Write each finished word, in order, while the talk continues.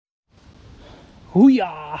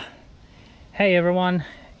Hooyah! Hey everyone,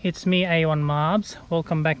 it's me A1 Mobs.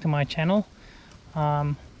 Welcome back to my channel.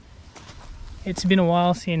 It's been a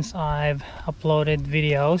while since I've uploaded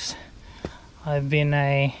videos. I've been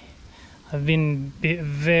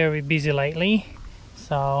very busy lately,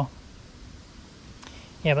 so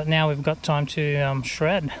yeah, but now we've got time to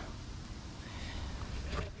shred.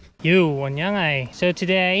 So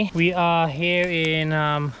today we are here in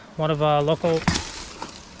one of our local...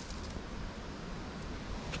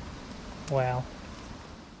 Wow.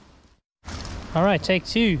 Alright, take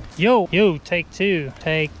two. Take two.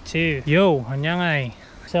 안녕하세요.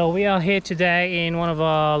 So we are here today in one of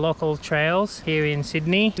our local trails here in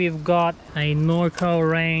Sydney. We've got a Norco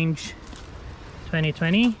range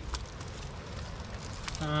 2020.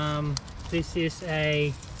 This is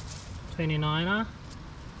a 29er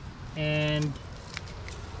and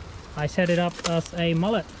I set it up as a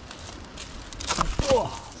mullet.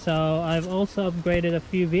 So I've also upgraded a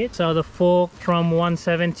few bits. So the fork from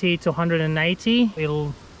 170 to 180,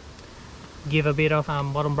 it'll give a bit of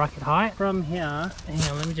bottom bracket height. From here, hang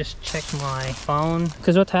on, let me just check my phone.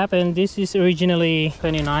 Because what happened, this is originally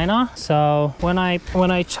 29er. So when I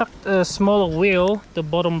chucked a smaller wheel, the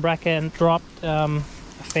bottom bracket dropped a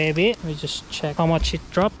fair bit. Let me just check how much it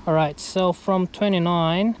dropped. Alright, so from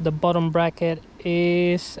 29, the bottom bracket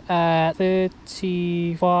is at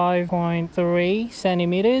 35.3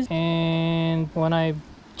 centimeters, and when I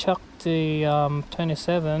chucked the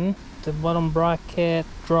 27, the bottom bracket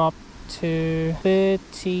dropped to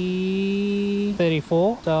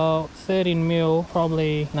 34, so 13 mil,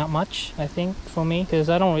 probably not much I think for me, because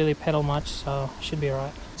I don't really pedal much, so should be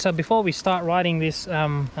alright. So before we start riding this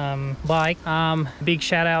bike, big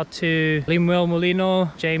shout out to Limuel Molino,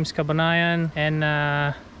 James Cabanayan,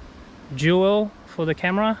 and Jewel for the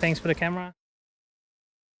camera. Thanks for the camera.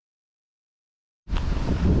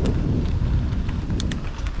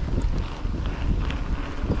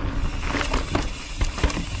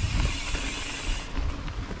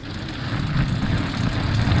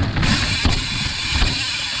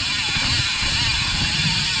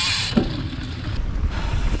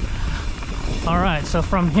 Alright, so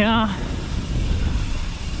from here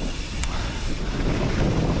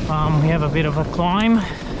we have a bit of a climb.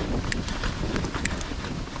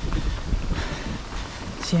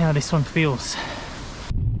 See how this one feels.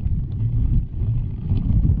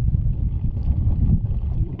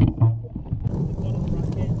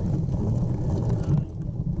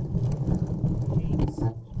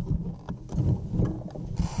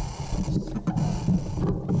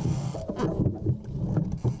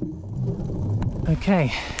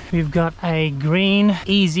 Okay, we've got a green,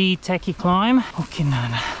 easy, techie climb. Okay,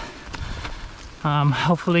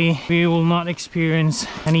 hopefully we will not experience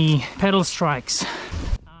any pedal strikes.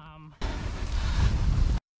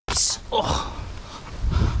 Oh.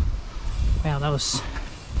 Wow, that was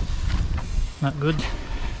not good.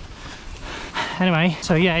 Anyway,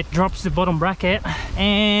 so yeah, it drops the bottom bracket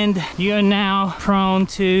and you're now prone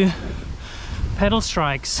to pedal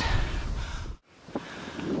strikes.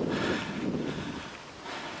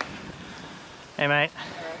 Hey mate.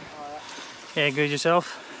 Alright. Yeah, good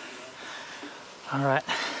yourself? Alright.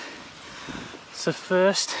 So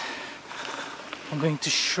first I'm going to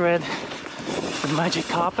shred the magic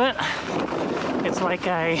carpet. It's like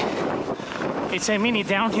it's a mini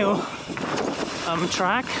downhill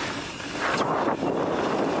track.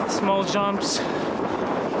 Small jumps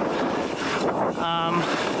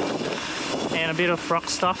and a bit of rock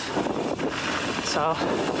stuff, so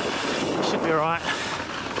it should be alright.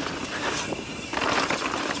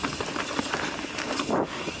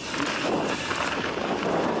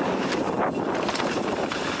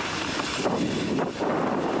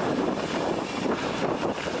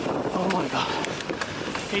 Oh my god,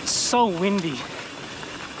 it's so windy.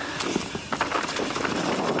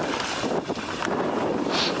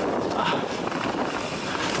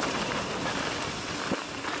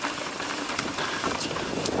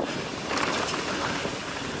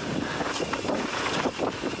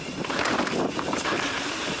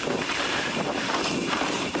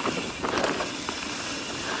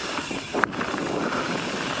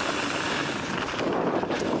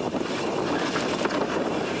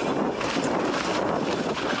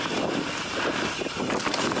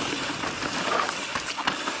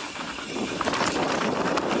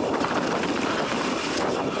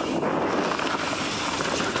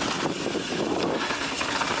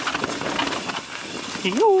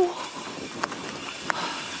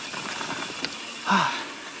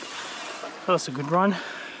 That was a good run.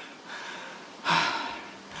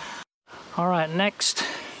 All right, next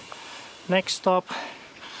stop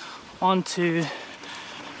onto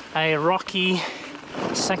a rocky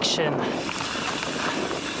section.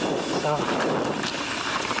 So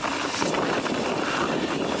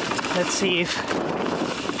let's see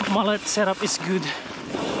if mullet setup is good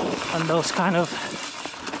on those kind of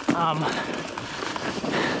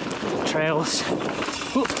trails.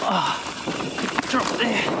 Ooh, drop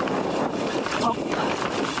there. Up.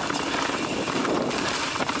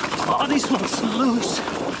 Oh, this one's loose.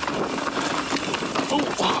 Oh,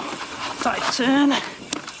 tight turn.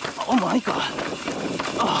 Oh my god.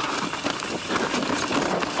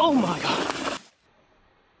 Oh my god.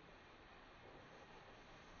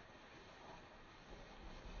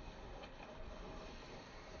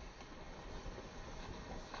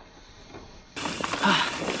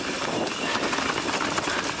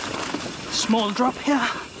 Small drop here.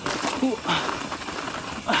 Ooh.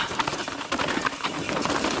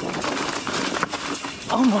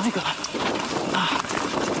 Oh my god.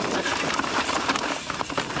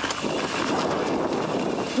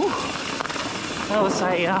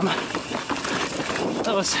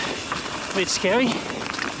 That was a bit scary.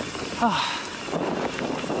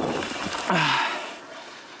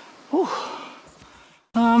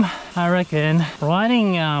 I reckon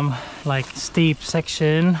riding like steep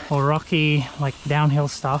section or rocky like downhill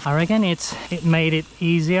stuff, I reckon it made it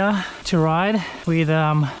easier to ride with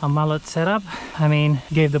a mullet setup. I mean,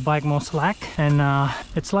 gave the bike more slack, and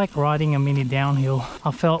it's like riding a mini downhill.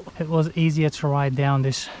 I felt it was easier to ride down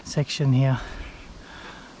this section here,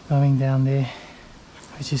 going down there,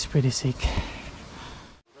 which is pretty sick.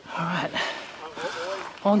 All right,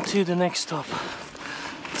 on to the next stop.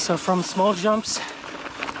 So from small jumps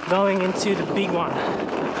going into the big one.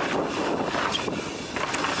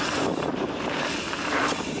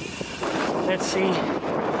 Let's see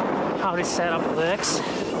how this setup works.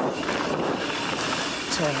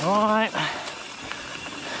 Turn right.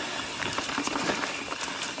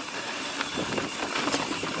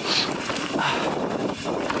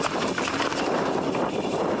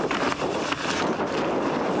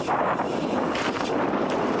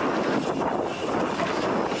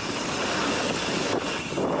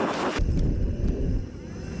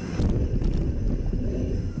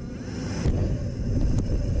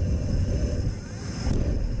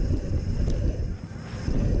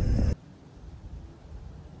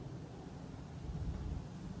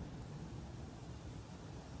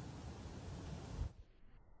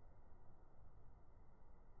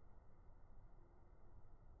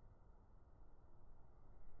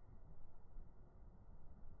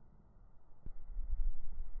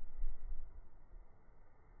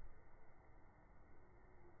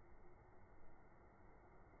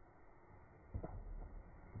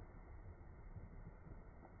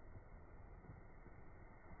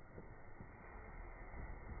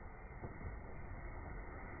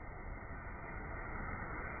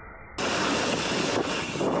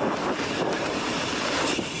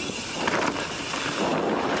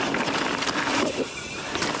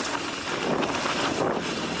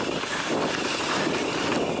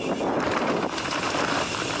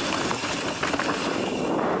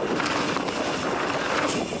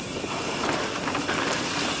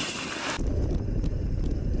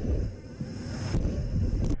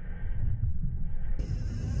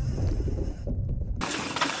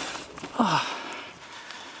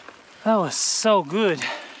 That was so good.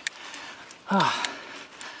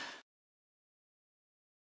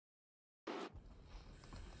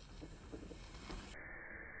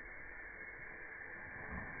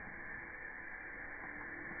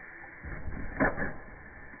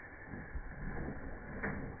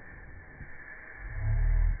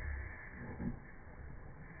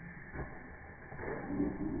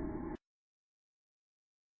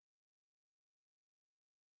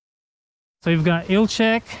 So we've got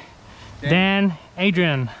Ilchek, Dan,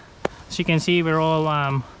 Adrian. As you can see, we're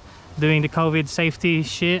all doing the COVID safety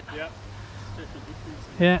shit.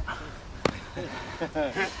 Yeah.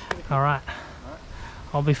 All right.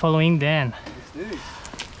 I'll be following Dan.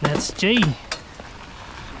 That's G.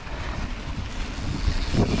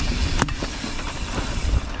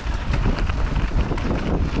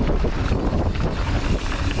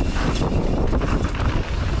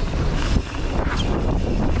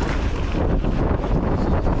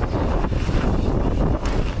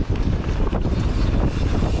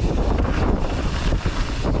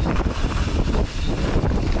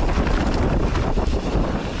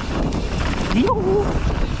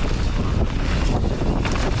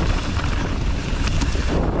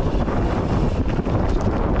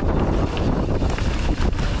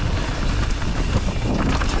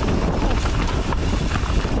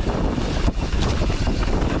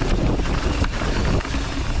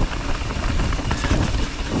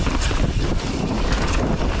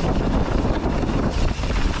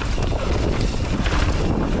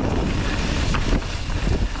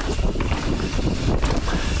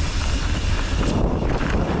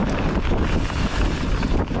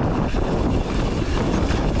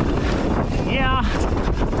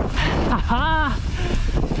 Ah,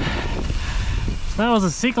 that was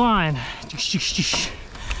a sick line.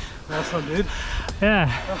 That's not good.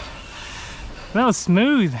 Yeah, that was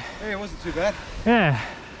smooth. Hey, it wasn't too bad. Yeah.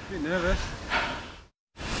 A bit nervous.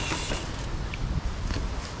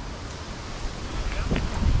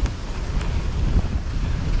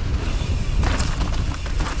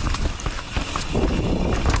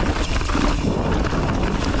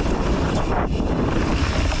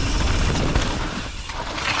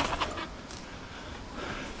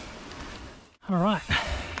 All right.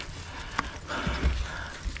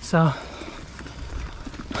 So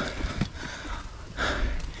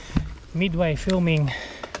midway filming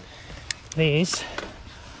this,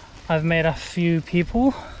 I've met a few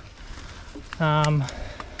people. They're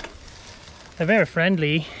very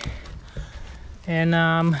friendly, and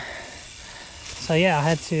so yeah, I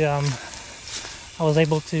had to I was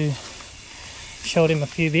able to show them a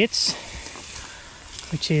few bits,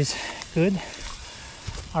 which is good.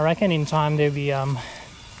 I reckon in time they'll be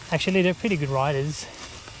actually they're pretty good riders.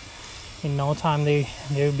 In no time they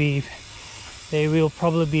will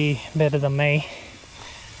probably be better than me.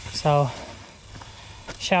 So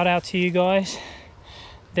shout out to you guys,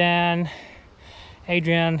 Dan,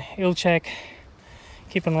 Adrian, Ilchek.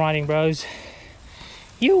 Keep on riding, bros.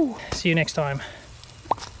 You. See you next time.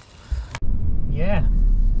 Yeah,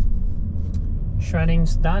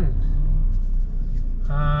 shredding's done.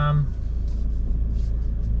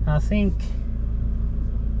 I think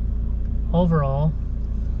overall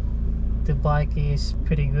the bike is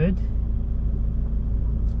pretty good.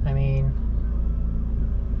 I mean,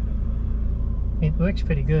 it works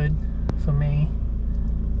pretty good for me,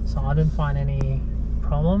 so I don't find any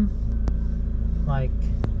problem. Like,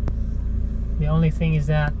 the only thing is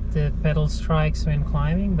that the pedal strikes when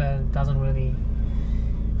climbing, but it doesn't really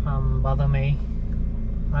bother me.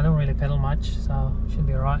 I don't really pedal much, so it should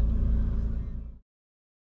be alright.